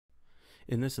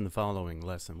In this and the following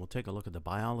lesson, we'll take a look at the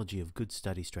biology of good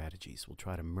study strategies. We'll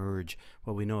try to merge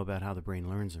what we know about how the brain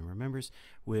learns and remembers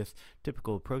with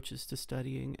typical approaches to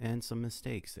studying and some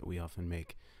mistakes that we often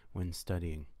make when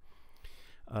studying.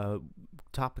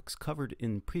 Topics covered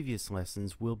in previous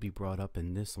lessons will be brought up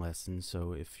in this lesson,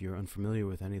 so if you're unfamiliar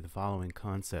with any of the following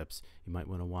concepts, you might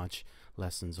want to watch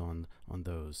lessons on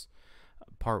those.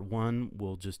 Part 1,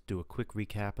 we'll just do a quick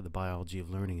recap of the biology of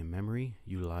learning and memory,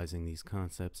 utilizing these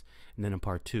concepts. And then in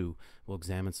Part 2, we'll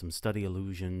examine some study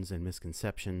illusions and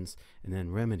misconceptions, and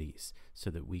then remedies, so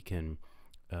that we can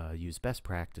use best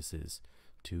practices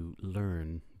to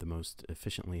learn the most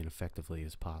efficiently and effectively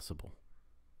as possible.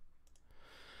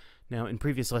 Now, in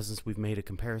previous lessons, we've made a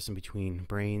comparison between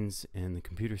brains and the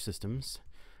computer systems.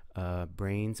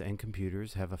 Brains and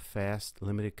computers have a fast,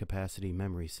 limited capacity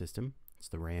memory system. It's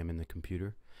the RAM in the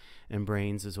computer. And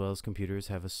brains, as well as computers,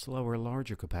 have a slower,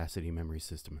 larger capacity memory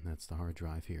system, and that's the hard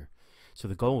drive here. So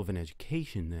the goal of an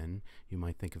education, then, you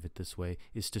might think of it this way,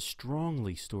 is to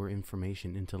strongly store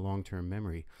information into long-term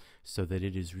memory so that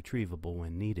it is retrievable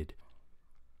when needed.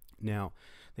 Now,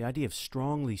 the idea of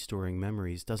strongly storing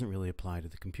memories doesn't really apply to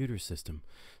the computer system.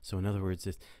 So in other words,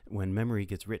 when memory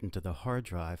gets written to the hard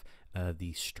drive,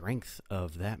 the strength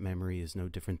of that memory is no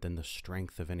different than the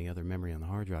strength of any other memory on the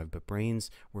hard drive, but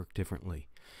brains work differently.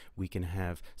 We can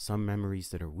have some memories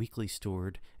that are weakly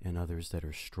stored and others that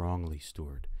are strongly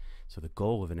stored. So the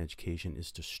goal of an education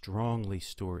is to strongly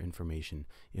store information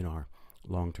in our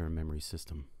long-term memory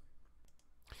system.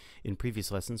 In previous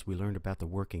lessons, we learned about the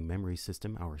working memory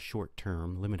system, our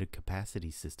short-term limited capacity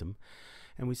system,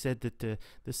 and we said that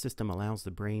this system allows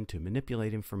the brain to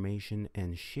manipulate information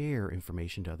and share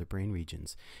information to other brain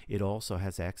regions. It also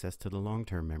has access to the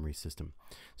long-term memory system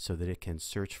so that it can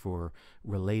search for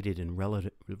related and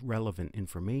relevant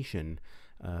information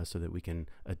so that we can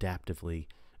adaptively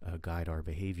guide our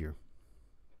behavior.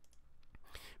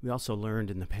 We also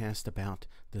learned in the past about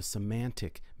the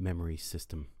semantic memory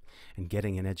system. And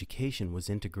getting an education was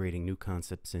integrating new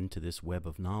concepts into this web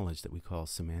of knowledge that we call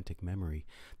semantic memory.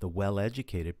 The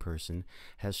well-educated person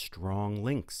has strong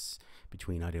links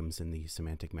between items in the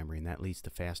semantic memory, and that leads to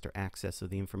faster access of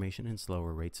the information and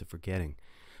slower rates of forgetting.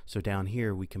 So down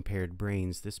here we compared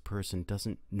brains. This person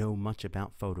doesn't know much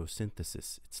about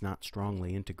photosynthesis. It's not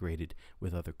strongly integrated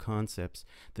with other concepts.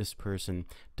 This person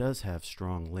does have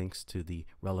strong links to the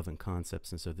relevant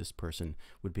concepts, and so this person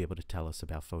would be able to tell us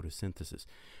about photosynthesis.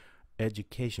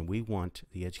 Education, we want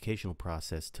the educational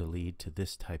process to lead to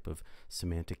this type of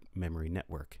semantic memory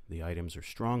network. The items are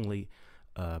strongly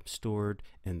stored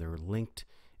and they're linked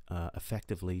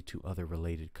effectively to other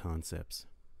related concepts.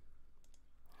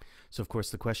 So of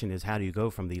course the question is, how do you go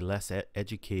from the less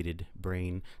educated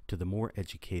brain to the more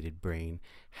educated brain?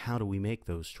 How do we make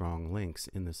those strong links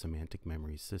in the semantic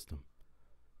memory system?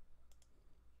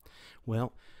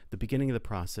 Well, the beginning of the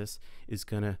process is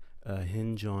going to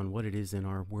hinge on what it is in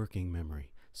our working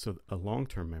memory. So a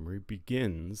long-term memory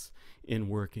begins in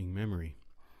working memory.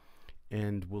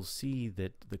 And we'll see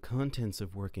that the contents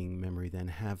of working memory then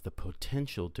have the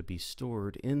potential to be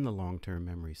stored in the long-term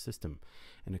memory system.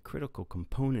 And a critical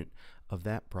component of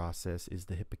that process is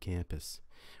the hippocampus.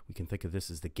 We can think of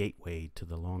this as the gateway to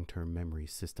the long-term memory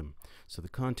system. So the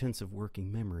contents of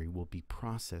working memory will be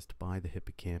processed by the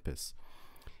hippocampus.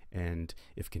 And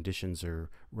if conditions are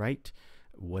right,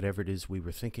 whatever it is we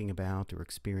were thinking about or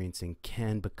experiencing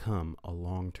can become a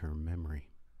long-term memory.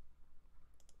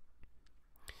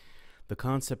 The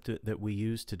concept that we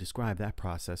used to describe that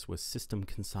process was system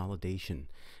consolidation,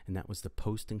 and that was the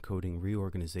post-encoding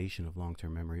reorganization of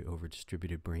long-term memory over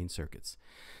distributed brain circuits.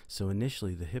 So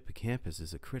initially, the hippocampus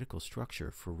is a critical structure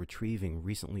for retrieving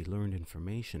recently learned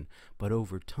information, but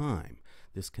over time,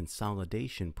 this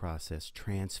consolidation process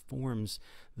transforms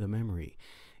the memory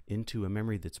into a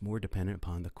memory that's more dependent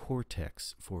upon the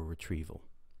cortex for retrieval.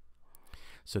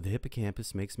 So the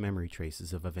hippocampus makes memory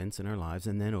traces of events in our lives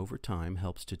and then over time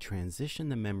helps to transition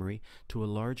the memory to a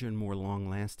larger and more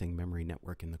long-lasting memory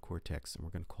network in the cortex, and we're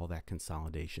going to call that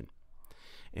consolidation.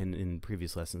 And in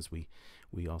previous lessons we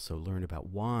also learned about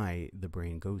why the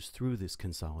brain goes through this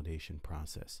consolidation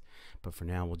process. But for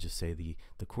now we'll just say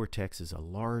the cortex is a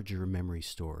larger memory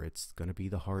store. It's going to be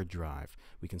the hard drive.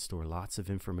 We can store lots of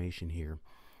information here.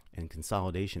 And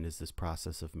consolidation is this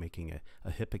process of making a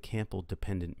hippocampal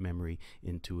dependent memory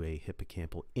into a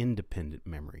hippocampal independent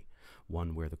memory,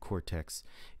 one where the cortex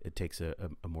takes a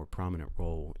more prominent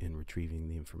role in retrieving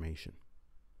the information.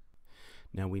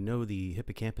 Now, we know the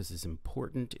hippocampus is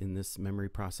important in this memory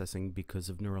processing because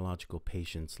of neurological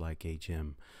patients like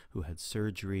HM who had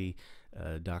surgery,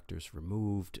 doctors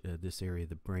removed this area of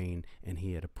the brain, and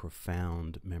he had a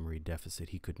profound memory deficit.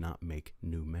 He could not make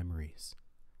new memories.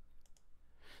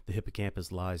 The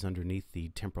hippocampus lies underneath the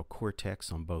temporal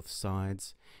cortex on both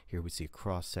sides. Here we see a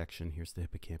cross section. Here's the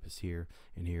hippocampus here,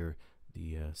 and here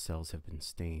the cells have been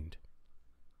stained.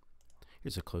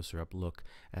 Here's a closer up look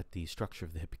at the structure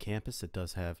of the hippocampus. It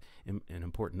does have an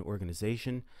important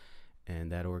organization,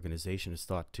 and that organization is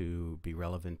thought to be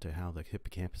relevant to how the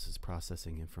hippocampus is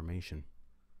processing information.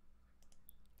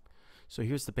 So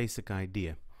here's the basic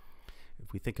idea.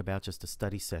 If we think about just a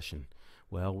study session,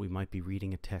 well, we might be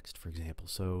reading a text, for example.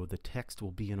 So the text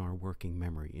will be in our working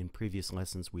memory. In previous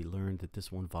lessons, we learned that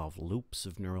this will involve loops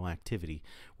of neural activity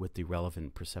with the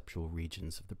relevant perceptual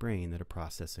regions of the brain that are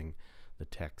processing the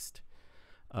text.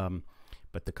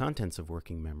 But the contents of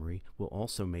working memory will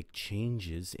also make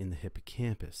changes in the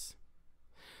hippocampus.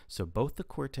 So both the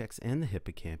cortex and the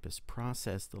hippocampus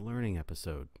process the learning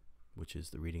episode, which is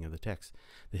the reading of the text.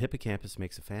 The hippocampus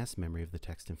makes a fast memory of the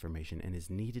text information and is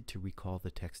needed to recall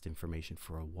the text information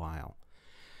for a while.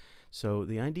 So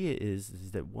the idea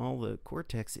is that while the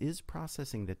cortex is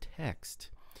processing the text,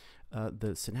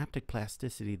 the synaptic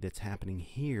plasticity that's happening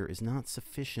here is not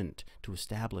sufficient to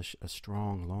establish a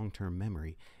strong long-term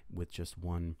memory with just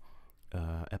one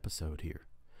episode here.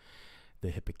 The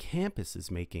hippocampus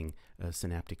is making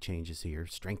synaptic changes here,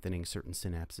 strengthening certain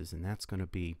synapses, and that's going to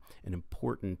be an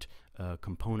important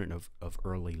component of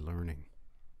early learning.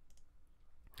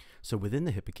 So within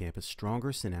the hippocampus, stronger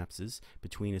synapses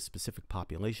between a specific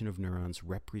population of neurons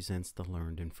represents the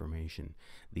learned information.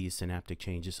 These synaptic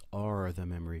changes are the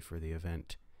memory for the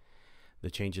event. The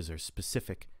changes are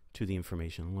specific to the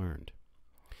information learned.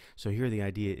 So here the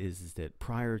idea is that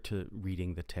prior to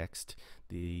reading the text,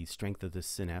 the strength of the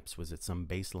synapse was at some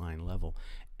baseline level,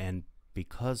 and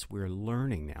because we're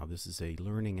learning now, this is a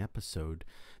learning episode,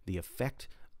 the effect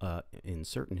in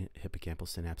certain hippocampal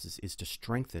synapses is to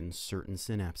strengthen certain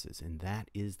synapses, and that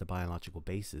is the biological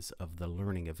basis of the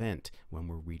learning event when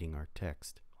we're reading our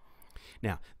text.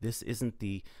 Now, this isn't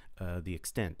the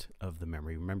extent of the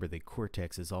memory. Remember, the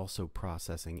cortex is also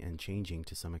processing and changing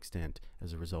to some extent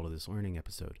as a result of this learning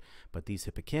episode, but these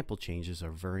hippocampal changes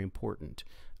are very important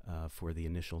for the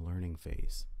initial learning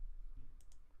phase.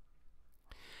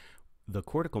 The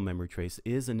cortical memory trace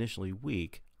is initially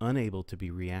weak, unable to be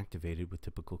reactivated with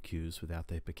typical cues without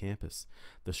the hippocampus.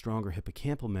 The stronger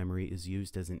hippocampal memory is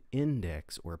used as an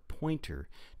index or pointer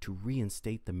to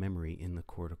reinstate the memory in the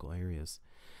cortical areas.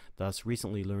 Thus,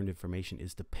 recently learned information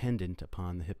is dependent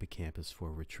upon the hippocampus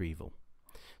for retrieval.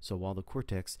 So while the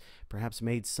cortex perhaps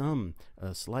made some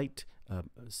slight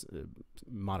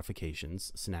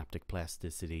modifications, synaptic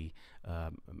plasticity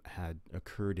had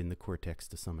occurred in the cortex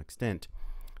to some extent,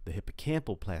 the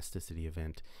hippocampal plasticity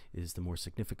event is the more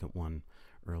significant one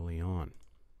early on.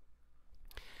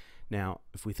 Now,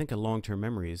 if we think of long-term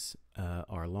memories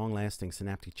are long-lasting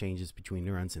synaptic changes between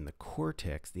neurons in the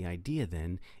cortex, the idea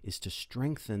then is to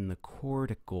strengthen the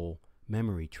cortical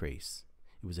memory trace.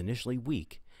 It was initially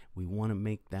weak. We want to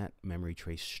make that memory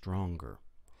trace stronger.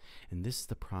 And this is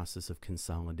the process of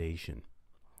consolidation.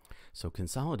 So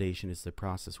consolidation is the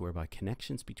process whereby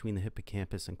connections between the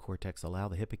hippocampus and cortex allow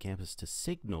the hippocampus to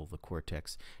signal the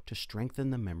cortex to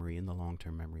strengthen the memory in the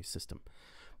long-term memory system.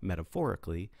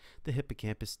 Metaphorically, the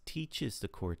hippocampus teaches the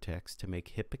cortex to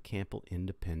make hippocampal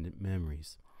independent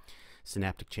memories.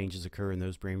 Synaptic changes occur in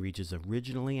those brain regions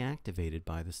originally activated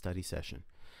by the study session.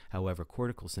 However,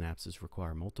 cortical synapses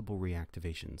require multiple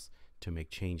reactivations to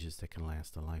make changes that can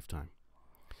last a lifetime.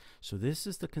 So this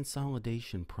is the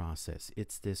consolidation process.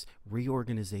 It's this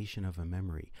reorganization of a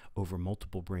memory over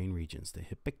multiple brain regions. The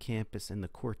hippocampus and the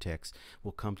cortex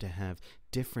will come to have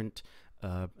different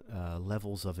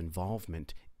levels of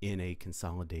involvement in a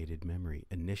consolidated memory.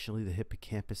 Initially, the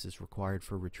hippocampus is required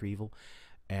for retrieval.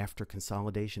 After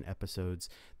consolidation episodes,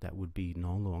 that would be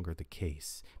no longer the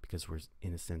case because we're,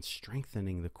 in a sense,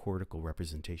 strengthening the cortical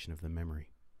representation of the memory.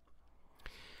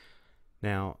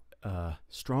 Now,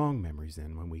 strong memories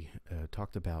then, when we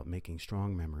talked about making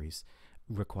strong memories,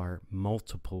 require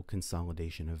multiple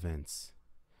consolidation events.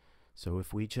 So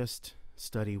if we just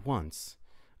study once,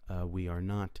 we are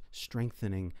not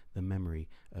strengthening the memory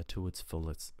to its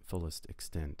fullest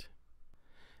extent.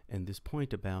 And this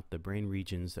point about the brain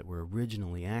regions that were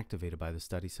originally activated by the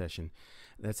study session,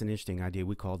 that's an interesting idea.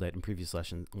 We called that in previous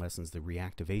lessons the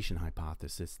reactivation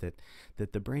hypothesis,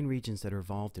 that the brain regions that are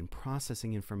involved in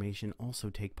processing information also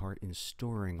take part in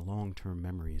storing long-term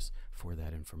memories for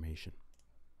that information.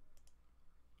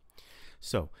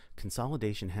 So,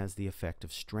 consolidation has the effect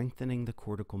of strengthening the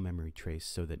cortical memory trace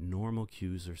so that normal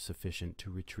cues are sufficient to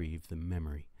retrieve the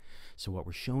memory. So what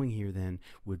we're showing here then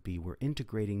would be we're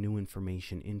integrating new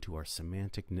information into our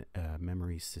semantic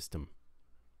memory system.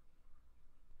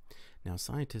 Now,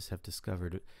 scientists have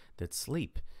discovered that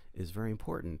sleep is very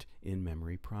important in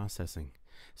memory processing.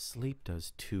 Sleep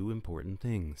does two important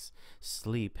things.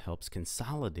 Sleep helps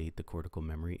consolidate the cortical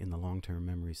memory in the long-term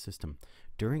memory system.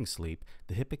 During sleep,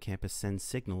 the hippocampus sends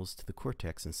signals to the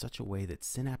cortex in such a way that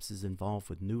synapses involved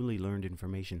with newly learned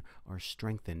information are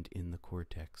strengthened in the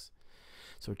cortex.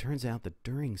 So it turns out that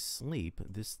during sleep,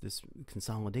 this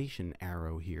consolidation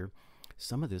arrow here,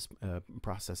 some of this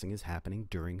processing is happening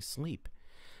during sleep.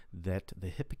 That the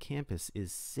hippocampus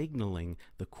is signaling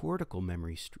the cortical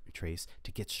memory trace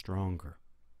to get stronger.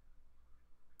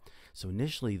 So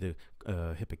initially the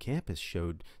hippocampus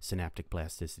showed synaptic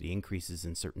plasticity, increases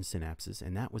in certain synapses,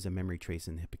 and that was a memory trace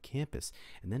in the hippocampus.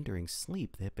 And then during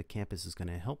sleep, the hippocampus is going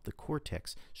to help the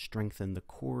cortex strengthen the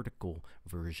cortical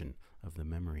version of the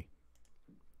memory.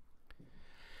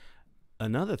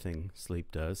 Another thing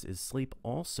sleep does is sleep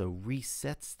also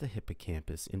resets the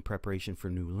hippocampus in preparation for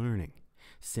new learning.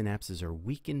 Synapses are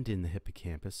weakened in the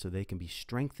hippocampus so they can be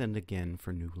strengthened again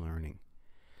for new learning.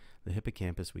 The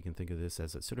hippocampus, we can think of this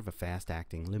as a sort of a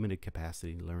fast-acting, limited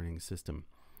capacity learning system.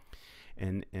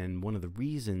 And one of the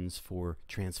reasons for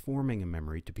transforming a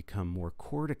memory to become more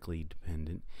cortically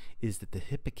dependent is that the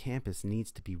hippocampus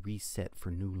needs to be reset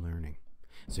for new learning.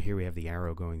 So here we have the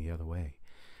arrow going the other way.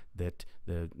 That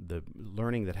the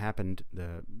learning that happened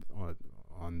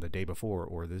on the day before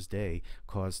or this day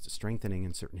caused strengthening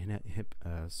in certain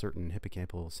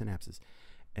hippocampal synapses.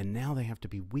 And now they have to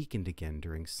be weakened again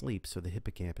during sleep so the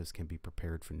hippocampus can be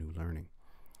prepared for new learning.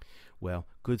 Well,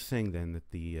 good thing then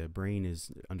that the brain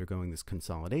is undergoing this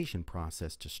consolidation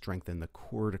process to strengthen the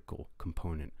cortical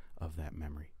component of that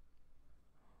memory.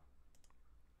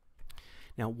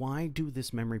 Now, why do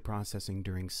this memory processing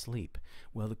during sleep?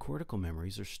 Well, the cortical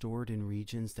memories are stored in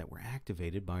regions that were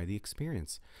activated by the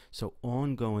experience. So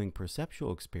ongoing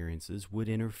perceptual experiences would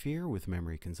interfere with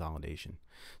memory consolidation.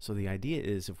 So the idea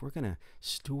is if we're going to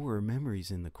store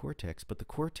memories in the cortex, but the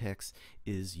cortex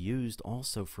is used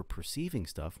also for perceiving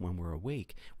stuff when we're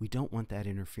awake, we don't want that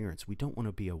interference. We don't want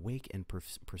to be awake and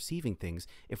perceiving things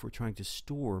if we're trying to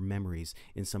store memories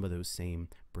in some of those same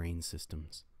brain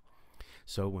systems.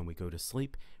 So when we go to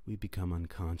sleep, we become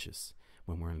unconscious.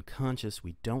 When we're unconscious,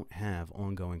 we don't have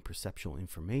ongoing perceptual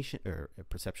information or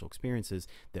perceptual experiences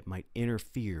that might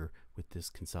interfere with this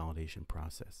consolidation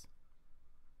process.